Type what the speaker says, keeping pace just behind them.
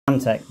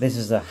This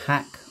is a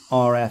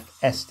HackRf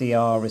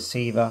SDR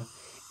receiver.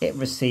 It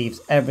receives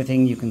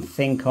everything you can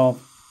think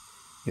of.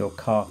 Your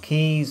car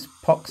keys,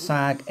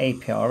 POXAG,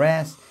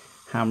 APRS,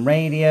 ham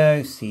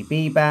radio,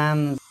 CB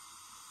bands,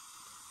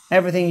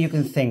 everything you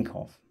can think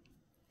of.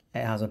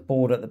 It has a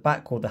board at the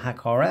back called the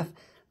HackRf.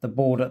 The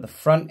board at the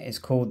front is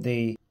called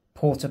the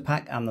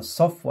PortaPack, and the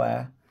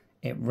software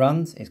it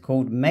runs is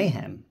called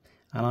Mayhem.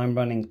 And I'm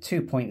running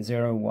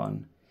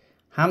 2.01.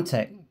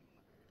 Hamtech,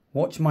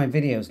 watch my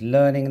videos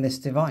learning this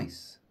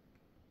device.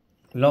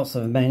 Lots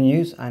of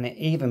menus, and it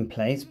even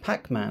plays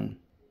Pac-Man.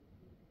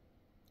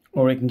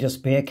 Or it can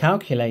just be a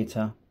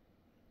calculator.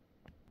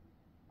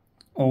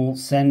 All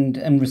send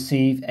and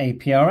receive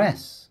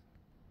APRS.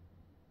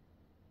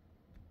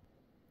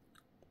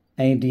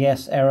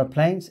 ADS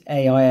aeroplanes,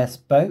 AIS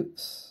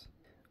boats,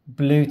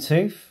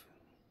 Bluetooth.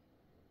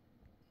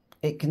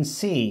 It can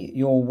see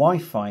your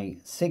Wi-Fi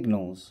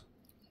signals,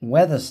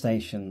 weather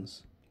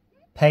stations,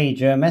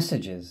 pager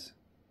messages,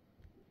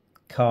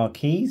 car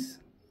keys,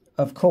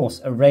 of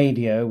course a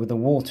radio with a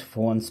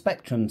waterfall and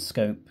spectrum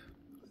scope,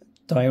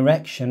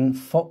 direction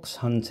fox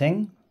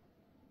hunting.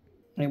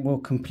 It will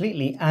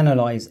completely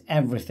analyze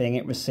everything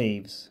it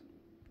receives.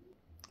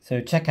 So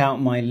check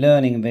out my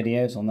learning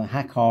videos on the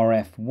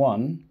HackRf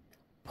 1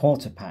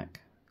 PortaPack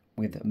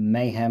with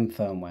Mayhem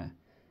firmware.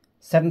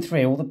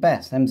 7.3, all the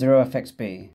best, M0FXB.